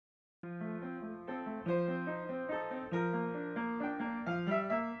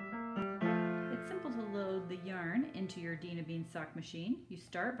It's simple to load the yarn into your Dina Beanstalk machine. You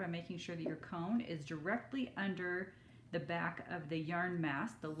start by making sure that your cone is directly under the back of the yarn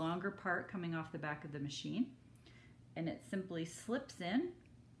mass, the longer part coming off the back of the machine. And it simply slips in,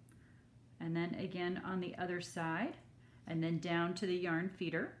 and then again on the other side, and then down to the yarn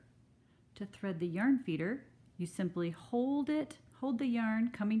feeder. To thread the yarn feeder, you simply hold the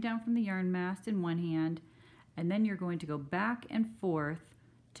yarn coming down from the yarn mass in one hand, and then you're going to go back and forth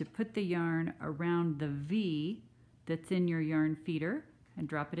to put the yarn around the V that's in your yarn feeder and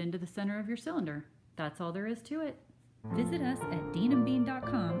drop it into the center of your cylinder. That's all there is to it. Visit us at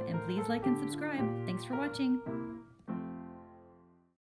dinambean.com and please like and subscribe. Thanks for watching.